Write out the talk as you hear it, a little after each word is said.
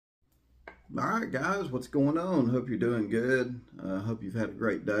All right, guys, what's going on? Hope you're doing good. Hope you've had a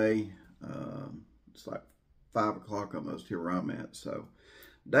great day. It's like 5 o'clock almost here where I'm at. So,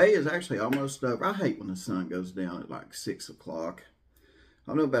 day is actually almost over. I hate when the sun goes down at like 6 o'clock.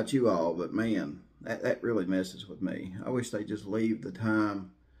 I don't know about you all, but man, that really messes with me. I wish they just leave the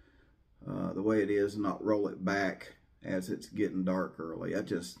time the way it is and not roll it back as it's getting dark early. I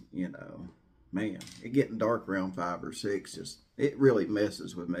just, man, it getting dark around 5 or 6, it really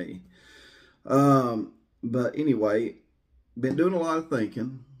messes with me. But anyway, been doing a lot of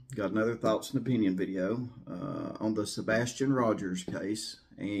thinking. Got another thoughts and opinion video on the Sebastian Rogers case,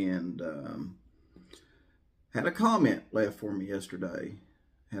 and had a comment left for me yesterday.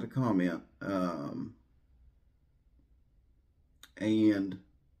 Had a comment, and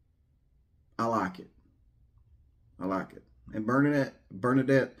I like it. I like it. And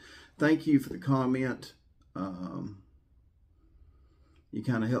Bernadette, thank you for the comment. You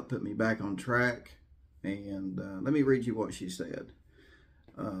kind of helped put me back on track. And let me read you what she said.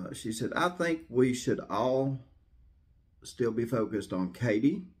 She said, I think we should all still be focused on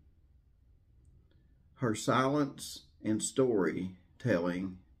Katie. Her silence and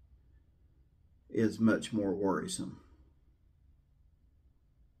storytelling is much more worrisome.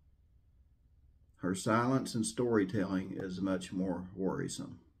 Her silence and storytelling is much more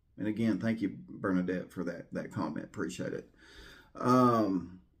worrisome. And again, thank you, Bernadette, for that comment. Appreciate it.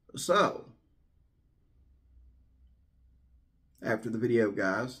 So, after the video,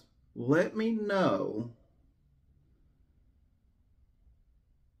 guys, let me know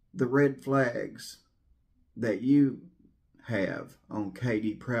the red flags that you have on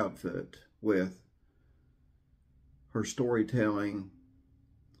Katie Proudfoot with her storytelling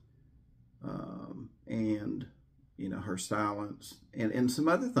and her silence and some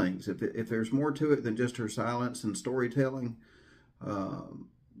other things. If there's more to it than just her silence and storytelling,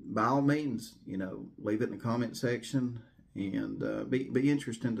 by all means, leave it in the comment section, and be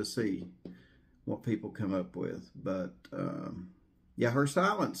interesting to see what people come up with. But yeah, her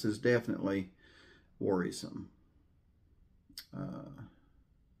silence is definitely worrisome.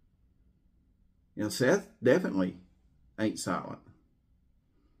 Seth definitely ain't silent.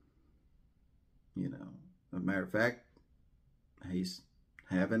 As a matter of fact, he's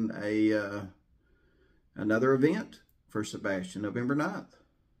having another event for Sebastian, November 9th.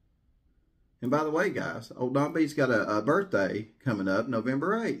 And by the way, guys, old Don B's got a birthday coming up,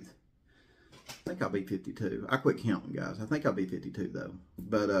 November 8th. I think I'll be 52. I quit counting, guys. I think I'll be 52, though.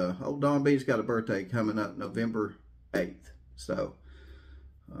 But old Don B's got a birthday coming up November 8th. So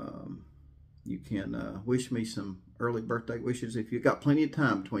you can wish me some early birthday wishes if you've got plenty of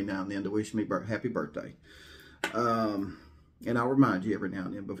time between now and then to wish me happy birthday. And I'll remind you every now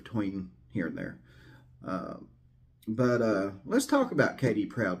and then between here and there. But let's talk about Katie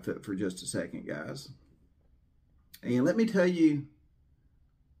Proudfoot for just a second, guys. And let me tell you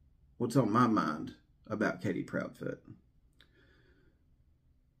what's on my mind about Katie Proudfoot.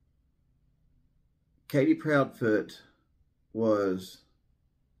 Katie Proudfoot was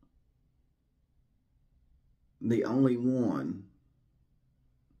the only one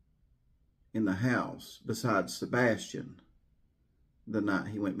in the house besides Sebastian the night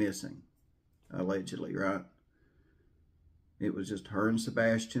he went missing, allegedly, right? It was just her and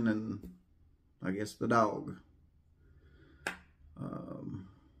Sebastian and I guess the dog.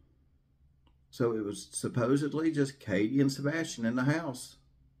 So it was supposedly just Katie and Sebastian in the house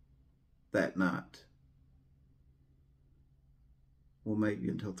that night. Well, maybe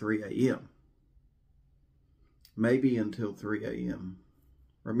until 3 a.m. Maybe until 3 a.m.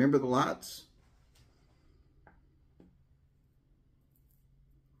 Remember the lights?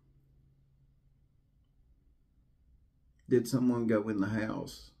 Did someone go in the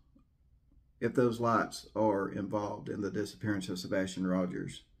house? If those lights are involved in the disappearance of Sebastian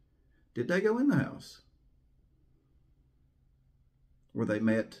Rogers, did they go in the house? Were they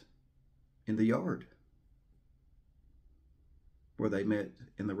met in the yard? Were they met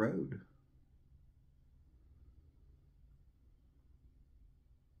in the road?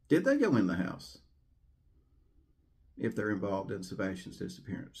 Did they go in the house if they're involved in Sebastian's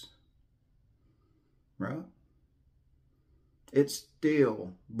disappearance? Right? It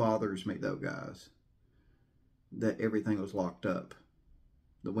still bothers me, though, guys, that everything was locked up.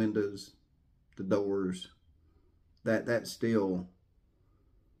 The windows, the doors, that still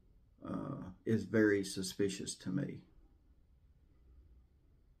is very suspicious to me.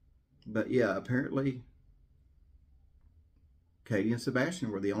 But yeah, apparently Katie and Sebastian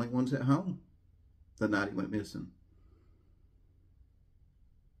were the only ones at home the night he went missing.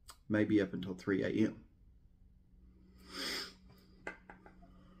 Maybe up until 3 a.m.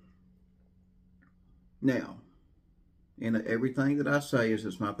 Now, and everything that I say is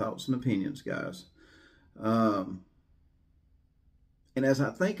just my thoughts and opinions, guys. And as I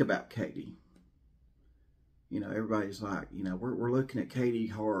think about Katie, everybody's like, we're looking at Katie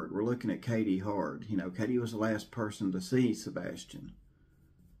hard. We're looking at Katie hard. Katie was the last person to see Sebastian.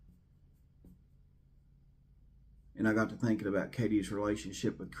 And I got to thinking about Katie's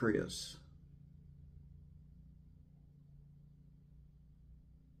relationship with Chris.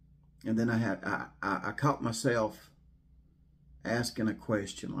 And then I caught myself asking a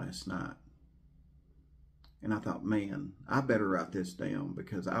question last night. And I thought, man, I better write this down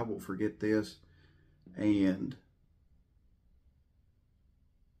because I will forget this. And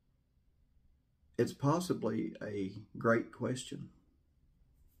it's possibly a great question.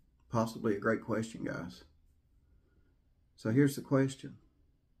 Possibly a great question, guys. So here's the question.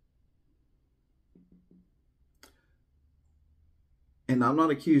 And I'm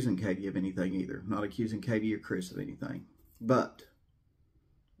not accusing Katie of anything either. I'm not accusing Katie or Chris of anything. But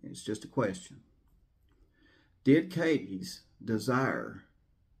it's just a question. Did Katie's desire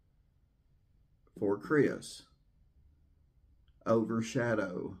for Chris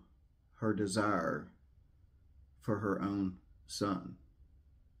overshadow her desire for her own son?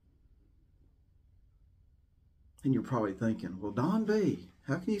 And you're probably thinking, well, Don B.,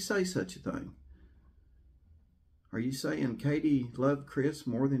 how can you say such a thing? Are you saying Katie loved Chris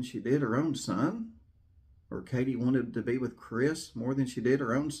more than she did her own son? Or Katie wanted to be with Chris more than she did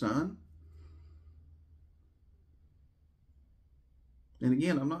her own son? And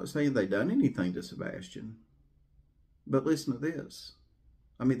again, I'm not saying they done anything to Sebastian. But listen to this.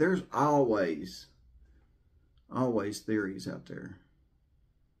 I mean, there's always theories out there.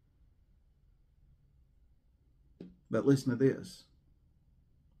 But listen to this.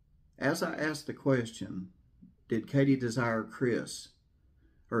 As I asked the question, did Katie desire Chris?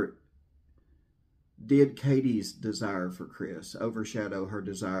 Or did Katie's desire for Chris overshadow her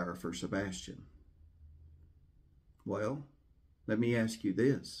desire for Sebastian? Well, let me ask you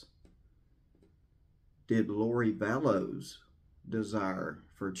this. Did Lori Vallow's desire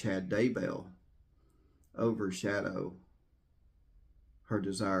for Chad Daybell overshadow her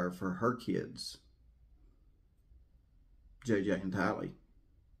desire for her kids, JJ and Tylee?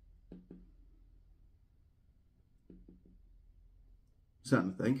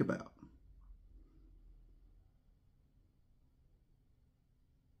 Something to think about.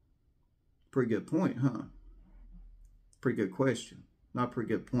 Pretty good point, huh? Pretty good question. Not pretty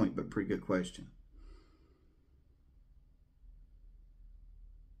good point, but pretty good question.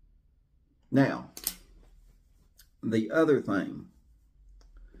 Now, the other thing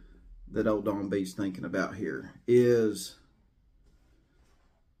that old Don B's thinking about here is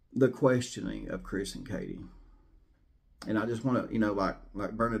the questioning of Chris and Katie. And I just want to,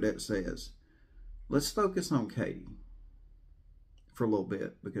 like Bernadette says, let's focus on Katie for a little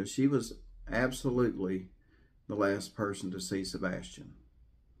bit because she was absolutely the last person to see Sebastian.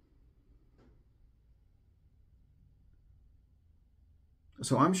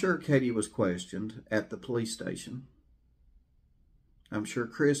 So I'm sure Katie was questioned at the police station. I'm sure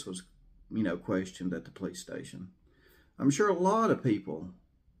Chris was, questioned at the police station. I'm sure a lot of people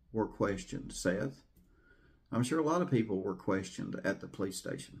were questioned, Seth. I'm sure a lot of people were questioned at the police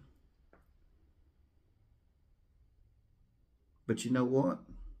station. But you know what?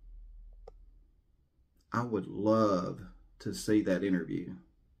 I would love to see that interview.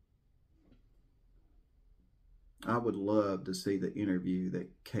 I would love to see the interview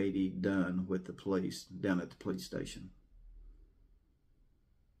that Katie done with the police down at the police station.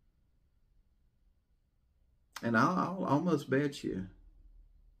 And I'll almost bet you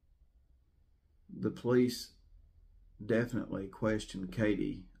the police definitely questioned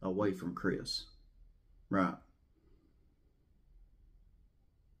Katie away from Chris. Right.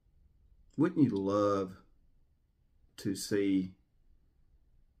 Wouldn't you love to see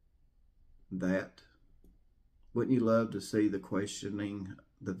that? Wouldn't you love to see the questioning,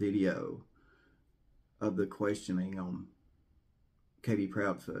 the video of the questioning on Katie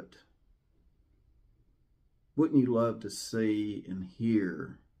Proudfoot? Wouldn't you love to see and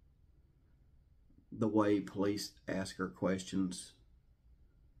hear the way police ask her questions?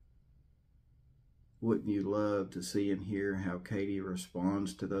 Wouldn't you love to see and hear how Katie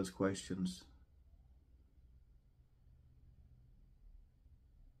responds to those questions?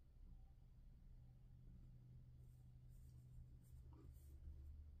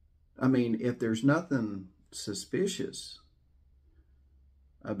 I mean, if there's nothing suspicious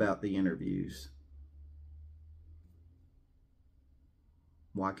about the interviews,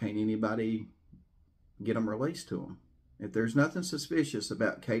 why can't anybody get them released to them? If there's nothing suspicious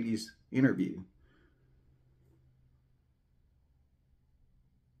about Katie's interview,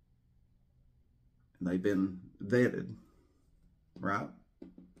 and they've been vetted, right?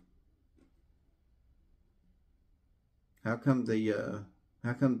 How come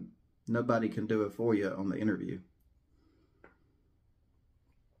nobody can do it for you on the interview?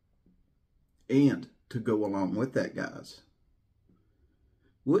 And to go along with that, guys,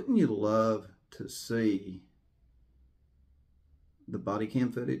 wouldn't you love to see the body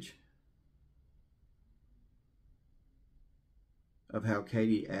cam footage of how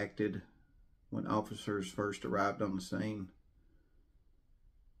Katie acted when officers first arrived on the scene?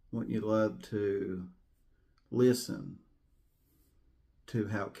 Wouldn't you love to listen to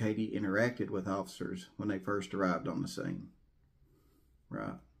how Katie interacted with officers when they first arrived on the scene?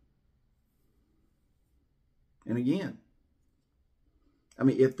 Right? And again, I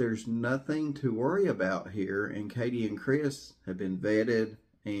mean, if there's nothing to worry about here, and Katie and Chris have been vetted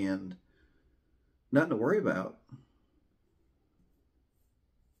and nothing to worry about,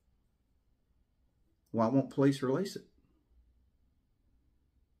 why won't police release it?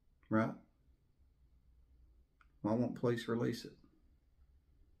 Right? Why won't police release it?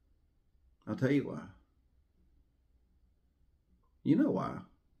 I'll tell you why. You know why.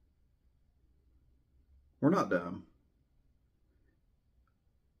 We're not dumb.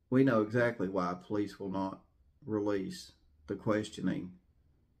 We know exactly why police will not release the questioning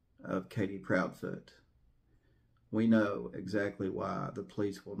of Katie Proudfoot. We know exactly why the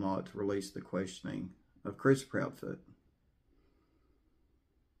police will not release the questioning of Chris Proudfoot.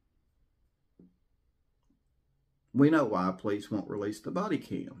 We know why police won't release the body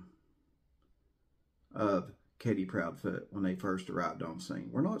cam of Katie Proudfoot when they first arrived on scene.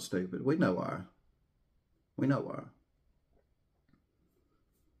 We're not stupid. We know why. We know why.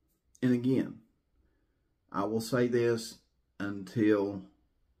 And again, I will say this until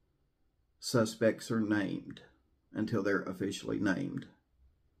suspects are named, until they're officially named.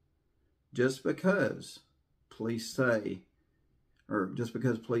 Just because police say, or just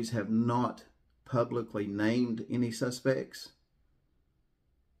because police have not publicly named any suspects,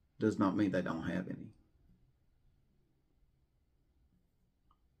 does not mean they don't have any.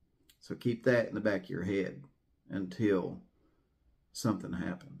 So keep that in the back of your head until something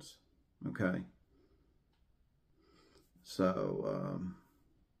happens. Okay? So,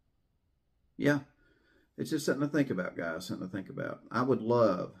 yeah. It's just something to think about, guys. Something to think about. I would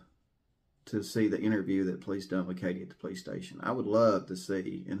love to see the interview that police done with Katie at the police station. I would love to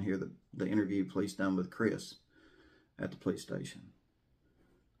see and hear the interview police done with Chris at the police station.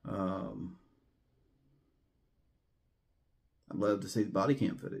 I'd love to see the body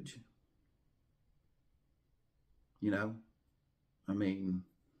cam footage. You know, I mean,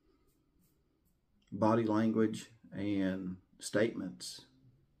 body language and statements.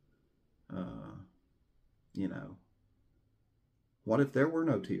 You know, what if there were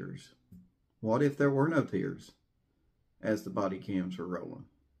no tears? What if there were no tears as the body cams were rolling?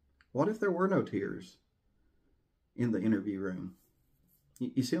 What if there were no tears in the interview room?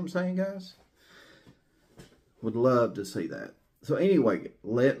 You see what I'm saying, guys? Would love to see that. So anyway,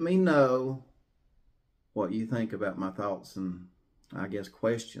 let me know what you think about my thoughts and, I guess,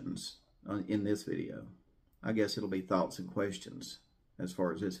 questions in this video. I guess it'll be thoughts and questions as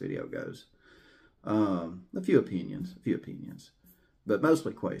far as this video goes. A few opinions, but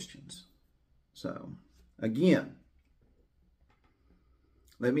mostly questions. So, again,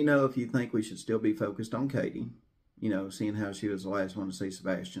 let me know if you think we should still be focused on Katie, you know, seeing how she was the last one to see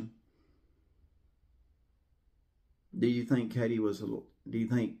Sebastian. Do you think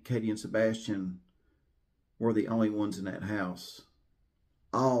Katie and Sebastian were the only ones in that house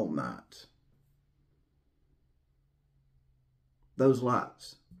all night? Those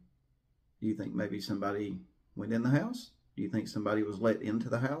lights. Do you think maybe somebody went in the house? Do you think somebody was let into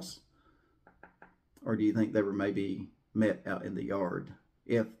the house? Or do you think they were maybe met out in the yard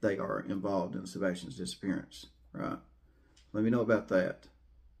if they are involved in Sebastian's disappearance? Right? Let me know about that.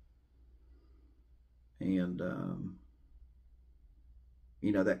 And,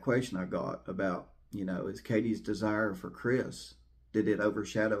 you know, that question I got about, you know, is Katie's desire for Chris, did it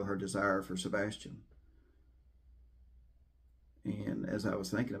overshadow her desire for Sebastian? And as I was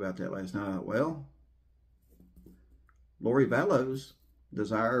thinking about that last night, I thought, well, Lori Vallow's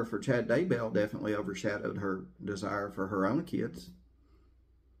desire for Chad Daybell definitely overshadowed her desire for her own kids.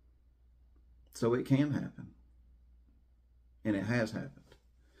 So it can happen. And it has happened.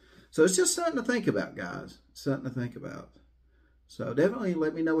 So it's just something to think about, guys. Something to think about. So definitely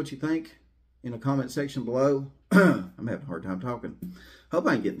let me know what you think in the comment section below. I'm having a hard time talking. Hope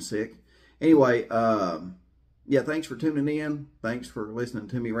I ain't getting sick. Anyway, yeah, thanks for tuning in. Thanks for listening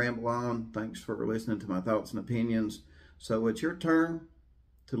to me ramble on. Thanks for listening to my thoughts and opinions. So it's your turn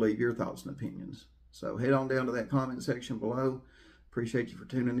to leave your thoughts and opinions. So head on down to that comment section below. Appreciate you for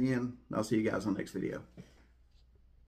tuning in. I'll see you guys on the next video.